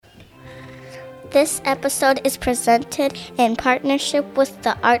This episode is presented in partnership with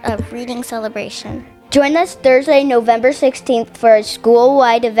the Art of Reading Celebration. Join us Thursday, November 16th for a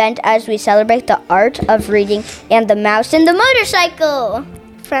school-wide event as we celebrate the art of reading and the mouse and the motorcycle.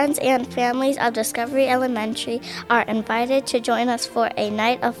 Friends and families of Discovery Elementary are invited to join us for a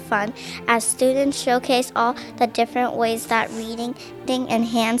night of fun as students showcase all the different ways that reading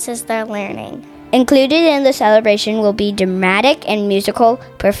enhances their learning. Included in the celebration will be dramatic and musical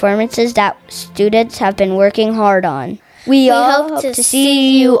performances that students have been working hard on. We hope to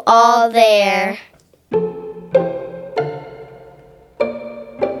see you all there.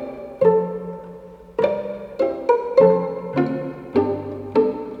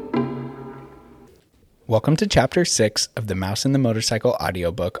 Welcome to Chapter 6 of the Mouse and the Motorcycle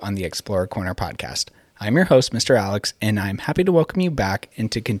audiobook on the Explorer Corner podcast. I'm your host, Mr. Alex, and I'm happy to welcome you back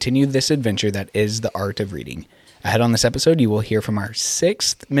and to continue this adventure that is the art of reading. Ahead on this episode, you will hear from our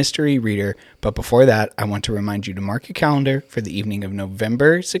 6th mystery reader, but before that, I want to remind you to mark your calendar for the evening of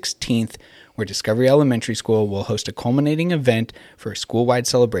November 16th, where Discovery Elementary School will host a culminating event for a school-wide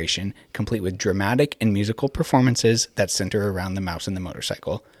celebration, complete with dramatic and musical performances that center around the mouse and the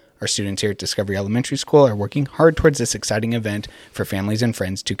motorcycle. Our students here at Discovery Elementary School are working hard towards this exciting event for families and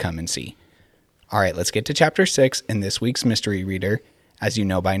friends to come and see. All right, let's get to Chapter 6 in this week's mystery reader. As you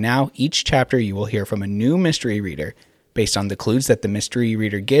know by now, each chapter you will hear from a new mystery reader. Based on the clues that the mystery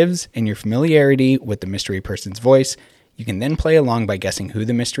reader gives and your familiarity with the mystery person's voice, you can then play along by guessing who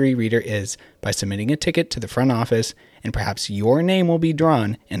the mystery reader is by submitting a ticket to the front office, and perhaps your name will be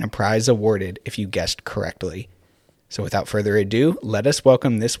drawn and a prize awarded if you guessed correctly. So without further ado, let us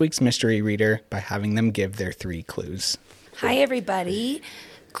welcome this week's mystery reader by having them give their 3 clues. Hi, everybody.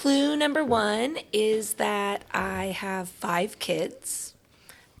 Clue number 1 is that I have 5 kids.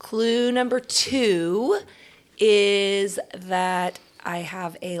 Clue number 2 is that I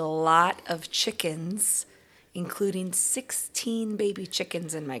have a lot of chickens, including 16 baby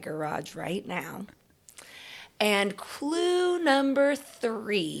chickens in my garage right now. And clue number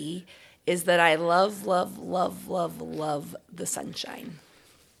 3 is that I love the sunshine.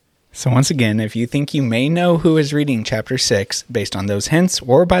 So once again, if you think you may know who is reading Chapter 6 based on those hints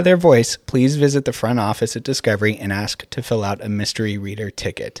or by their voice, please visit the front office at Discovery and ask to fill out a mystery reader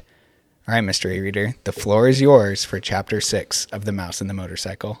ticket. All right, mystery reader, the floor is yours for Chapter 6 of The Mouse and the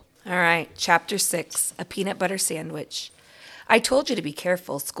Motorcycle. All right, Chapter 6, A Peanut Butter Sandwich. I told you to be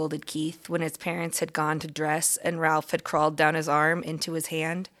careful, scolded Keith when his parents had gone to dress and Ralph had crawled down his arm into his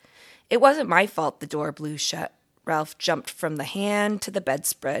hand. It wasn't my fault the door blew shut. Ralph jumped from the hand to the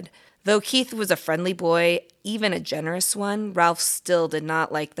bedspread. Though Keith was a friendly boy, even a generous one, Ralph still did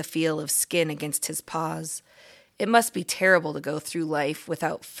not like the feel of skin against his paws. It must be terrible to go through life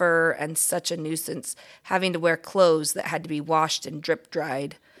without fur and such a nuisance, having to wear clothes that had to be washed and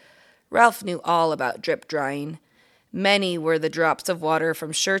drip-dried. Ralph knew all about drip-drying. Many were the drops of water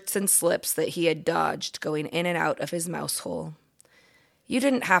from shirts and slips that he had dodged going in and out of his mouse hole. You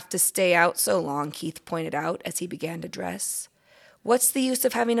didn't have to stay out so long, Keith pointed out as he began to dress. What's the use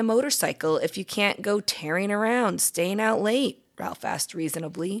of having a motorcycle if you can't go tearing around, staying out late? Ralph asked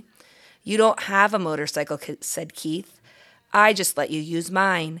reasonably. You don't have a motorcycle, said Keith. I just let you use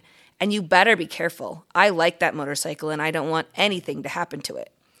mine. And you better be careful. I like that motorcycle and I don't want anything to happen to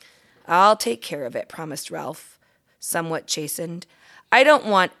it. I'll take care of it, promised Ralph, somewhat chastened. I don't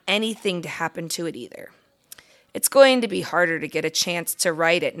want anything to happen to it either. It's going to be harder to get a chance to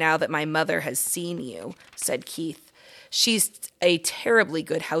ride it now that my mother has seen you, said Keith. She's a terribly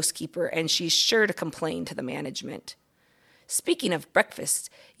good housekeeper, and she's sure to complain to the management. Speaking of breakfast,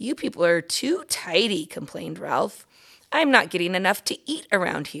 you people are too tidy, complained Ralph. I'm not getting enough to eat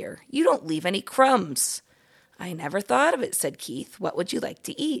around here. You don't leave any crumbs. I never thought of it, said Keith. What would you like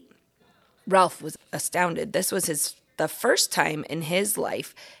to eat? Ralph was astounded. This was the first time in his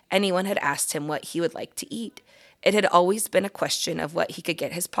life anyone had asked him what he would like to eat. It had always been a question of what he could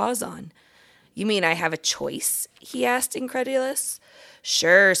get his paws on. You mean I have a choice? He asked, incredulous.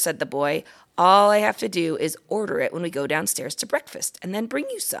 Sure, said the boy. All I have to do is order it when we go downstairs to breakfast and then bring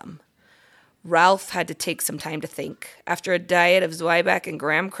you some. Ralph had to take some time to think. After a diet of Zwieback and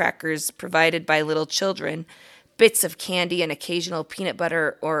graham crackers provided by little children, bits of candy and occasional peanut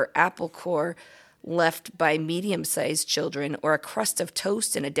butter or apple core left by medium-sized children, or a crust of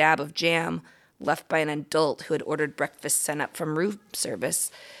toast and a dab of jam left by an adult who had ordered breakfast sent up from room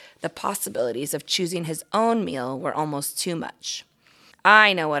service, the possibilities of choosing his own meal were almost too much.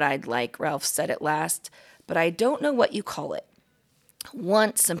 I know what I'd like, Ralph said at last, but I don't know what you call it.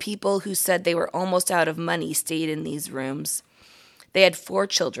 Once, some people who said they were almost out of money stayed in these rooms. They had 4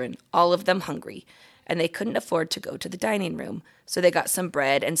 children, all of them hungry, and they couldn't afford to go to the dining room. So they got some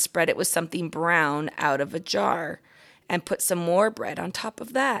bread and spread it with something brown out of a jar and put some more bread on top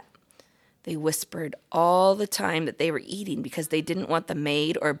of that. They whispered all the time that they were eating because they didn't want the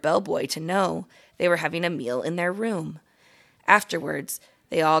maid or bellboy to know they were having a meal in their room. Afterwards,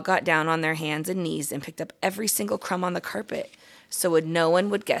 they all got down on their hands and knees and picked up every single crumb on the carpet so no one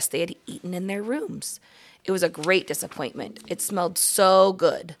would guess they had eaten in their rooms. It was a great disappointment. It smelled so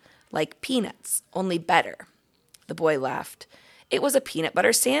good, like peanuts, only better. The boy laughed. It was a peanut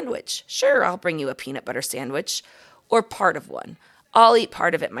butter sandwich. Sure, I'll bring you a peanut butter sandwich, or part of one. I'll eat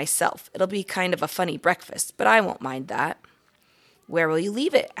part of it myself. It'll be kind of a funny breakfast, but I won't mind that. Where will you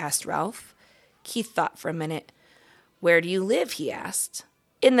leave it? Asked Ralph. Keith thought for a minute. Where do you live? He asked.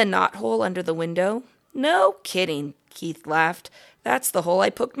 In the knothole under the window. No kidding, Keith laughed. That's the hole I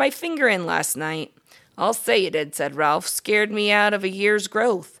poked my finger in last night. I'll say you did, said Ralph. Scared me out of a year's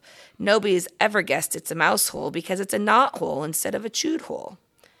growth. Nobody's ever guessed it's a mouse hole because it's a knothole instead of a chewed hole.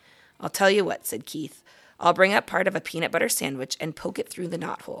 I'll tell you what, said Keith. I'll bring up part of a peanut butter sandwich and poke it through the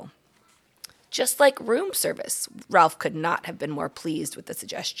knothole. Just like room service. Ralph could not have been more pleased with the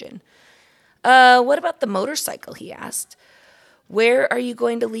suggestion. What about the motorcycle? He asked. Where are you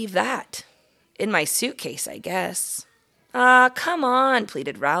going to leave that? In my suitcase, I guess. Come on,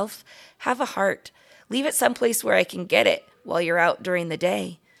 pleaded Ralph. Have a heart. Leave it someplace where I can get it while you're out during the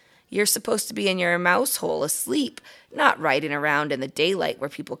day. You're supposed to be in your mouse hole asleep, not riding around in the daylight where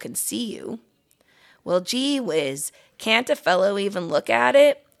people can see you. Well, gee whiz, can't a fellow even look at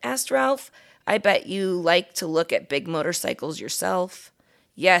it? Asked Ralph. I bet you like to look at big motorcycles yourself.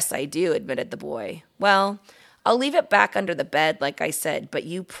 Yes, I do, admitted the boy. Well, I'll leave it back under the bed, like I said, but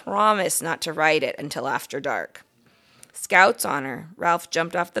you promise not to ride it until after dark. Scout's honor. Ralph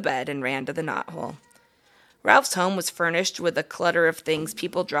jumped off the bed and ran to the knothole. Ralph's home was furnished with a clutter of things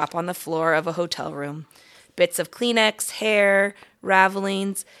people drop on the floor of a hotel room. Bits of Kleenex, hair,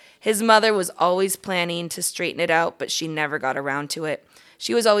 ravelings. His mother was always planning to straighten it out, but she never got around to it.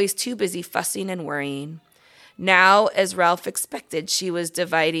 She was always too busy fussing and worrying. Now, as Ralph expected, she was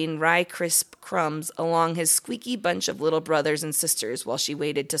dividing rye crisp crumbs along his squeaky bunch of little brothers and sisters while she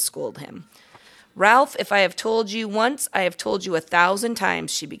waited to scold him. Ralph, if I have told you once, I have told you 1,000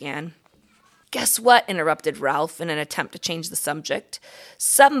 times, she began. Guess what? Interrupted Ralph in an attempt to change the subject.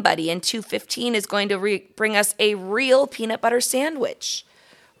 Somebody in 215 is going to bring us a real peanut butter sandwich.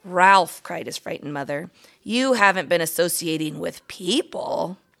 Ralph, cried his frightened mother, you haven't been associating with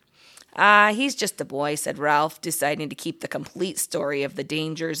people. He's just a boy, said Ralph, deciding to keep the complete story of the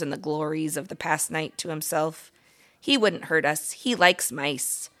dangers and the glories of the past night to himself. He wouldn't hurt us. He likes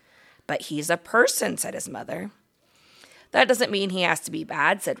mice. But he's a person, said his mother. That doesn't mean he has to be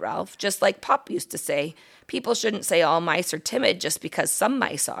bad, said Ralph, just like Pop used to say. People shouldn't say all mice are timid just because some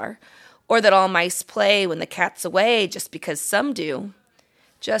mice are, or that all mice play when the cat's away just because some do.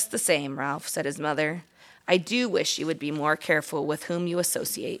 Just the same, Ralph, said his mother. I do wish you would be more careful with whom you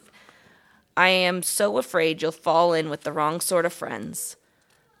associate. I am so afraid you'll fall in with the wrong sort of friends.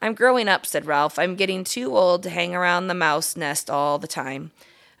 I'm growing up, said Ralph. I'm getting too old to hang around the mouse nest all the time.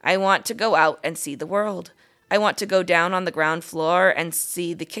 I want to go out and see the world. I want to go down on the ground floor and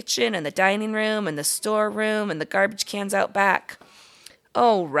see the kitchen and the dining room and the storeroom and the garbage cans out back.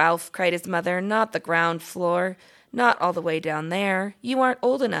 Oh, Ralph, cried his mother, not the ground floor, not all the way down there. You aren't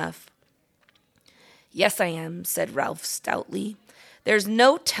old enough. Yes, I am, said Ralph stoutly. There's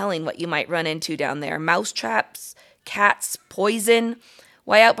no telling what you might run into down there. Mouse traps, cats, poison.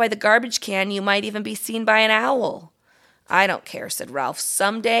 Why, out by the garbage can, you might even be seen by an owl. I don't care, said Ralph.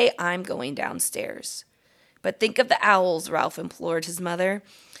 Someday I'm going downstairs. But think of the owls, Ralph implored his mother.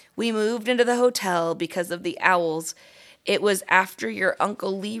 We moved into the hotel because of the owls. It was after your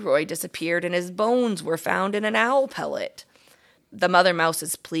Uncle Leroy disappeared and his bones were found in an owl pellet. The mother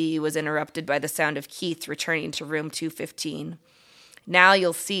mouse's plea was interrupted by the sound of Keith returning to room 215. Now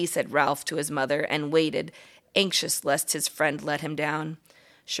you'll see, said Ralph to his mother, and waited, anxious lest his friend let him down.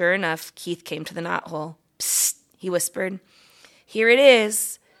 Sure enough, Keith came to the knothole. Psst, he whispered. Here it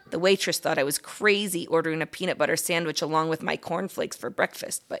is. The waitress thought I was crazy ordering a peanut butter sandwich along with my cornflakes for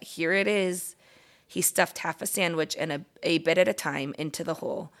breakfast, but here it is. He stuffed half a sandwich and a bit at a time into the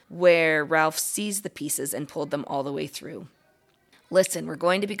hole, where Ralph seized the pieces and pulled them all the way through. Listen, we're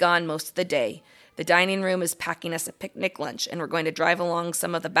going to be gone most of the day. The dining room is packing us a picnic lunch, and we're going to drive along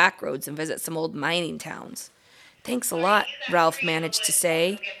some of the back roads and visit some old mining towns. Thanks a lot, Ralph managed to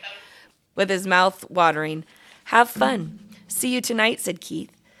say, with his mouth watering. Have fun. See you tonight, said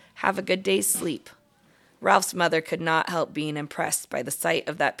Keith. Have a good day's sleep. Ralph's mother could not help being impressed by the sight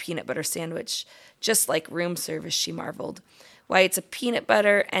of that peanut butter sandwich. Just like room service, she marveled. Why, it's a peanut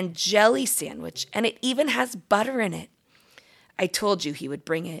butter and jelly sandwich, and it even has butter in it. I told you he would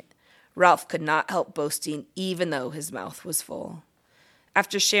bring it. Ralph could not help boasting, even though his mouth was full.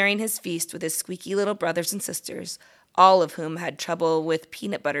 After sharing his feast with his squeaky little brothers and sisters, all of whom had trouble with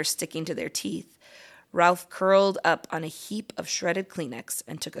peanut butter sticking to their teeth, Ralph curled up on a heap of shredded Kleenex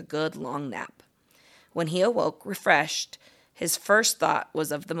and took a good long nap. When he awoke, refreshed, his first thought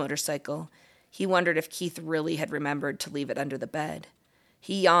was of the motorcycle. He wondered if Keith really had remembered to leave it under the bed.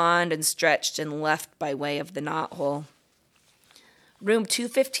 He yawned and stretched and left by way of the knothole. Room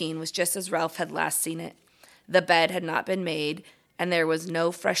 215 was just as Ralph had last seen it. The bed had not been made, and there was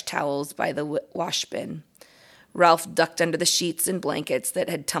no fresh towels by the wash bin. Ralph ducked under the sheets and blankets that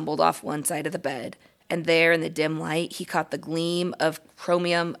had tumbled off one side of the bed, and there in the dim light he caught the gleam of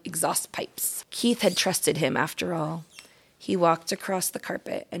chromium exhaust pipes. Keith had trusted him after all. He walked across the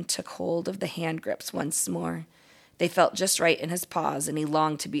carpet and took hold of the hand grips once more. They felt just right in his paws, and he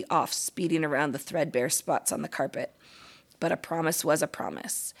longed to be off, speeding around the threadbare spots on the carpet. But a promise was a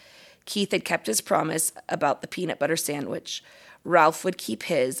promise. Keith had kept his promise about the peanut butter sandwich. Ralph would keep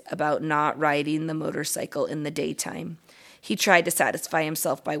his about not riding the motorcycle in the daytime. He tried to satisfy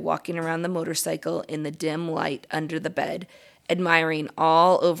himself by walking around the motorcycle in the dim light under the bed, admiring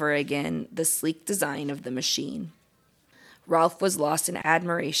all over again the sleek design of the machine. Ralph was lost in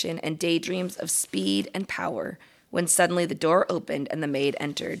admiration and daydreams of speed and power when suddenly the door opened and the maid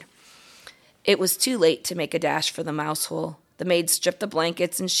entered. It was too late to make a dash for the mouse hole. The maid stripped the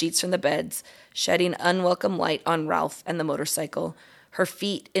blankets and sheets from the beds, shedding unwelcome light on Ralph and the motorcycle. Her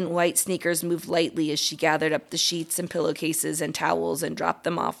feet in white sneakers moved lightly as she gathered up the sheets and pillowcases and towels and dropped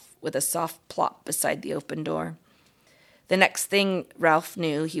them off with a soft plop beside the open door. The next thing Ralph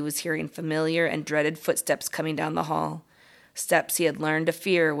knew, he was hearing familiar and dreaded footsteps coming down the hall. Steps he had learned to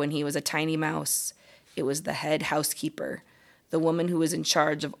fear when he was a tiny mouse. It was the head housekeeper, the woman who was in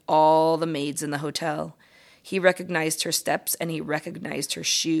charge of all the maids in the hotel. He recognized her steps, and he recognized her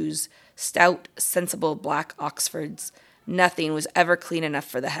shoes, stout, sensible black Oxfords. Nothing was ever clean enough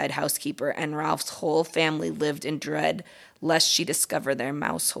for the head housekeeper, and Ralph's whole family lived in dread lest she discover their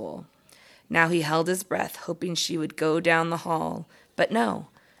mouse hole. Now he held his breath, hoping she would go down the hall, but no.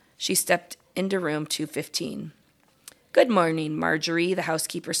 She stepped into room 215. "Good morning, Marjorie," the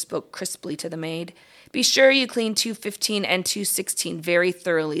housekeeper spoke crisply to the maid. "Be sure you clean 215 and 216 very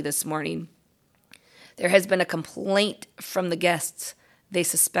thoroughly this morning. There has been a complaint from the guests. They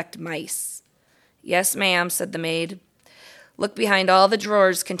suspect mice." "Yes, ma'am," said the maid. "Look behind all the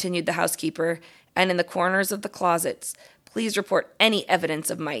drawers," continued the housekeeper, "and in the corners of the closets. Please report any evidence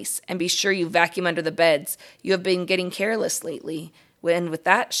of mice, and be sure you vacuum under the beds. You have been getting careless lately." And with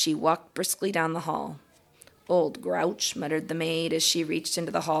that, she walked briskly down the hall. "Old grouch," muttered the maid as she reached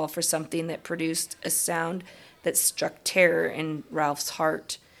into the hall for something that produced a sound that struck terror in Ralph's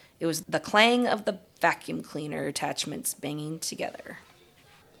heart. It was the clang of the vacuum cleaner attachments banging together.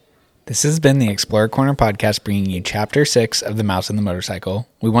 This has been the Explorer Corner podcast, bringing you Chapter 6 of The Mouse and the Motorcycle.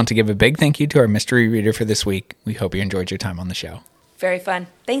 We want to give a big thank you to our mystery reader for this week. We hope you enjoyed your time on the show. Very fun.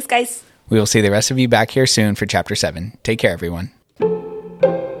 Thanks, guys. We will see the rest of you back here soon for Chapter 7. Take care, everyone.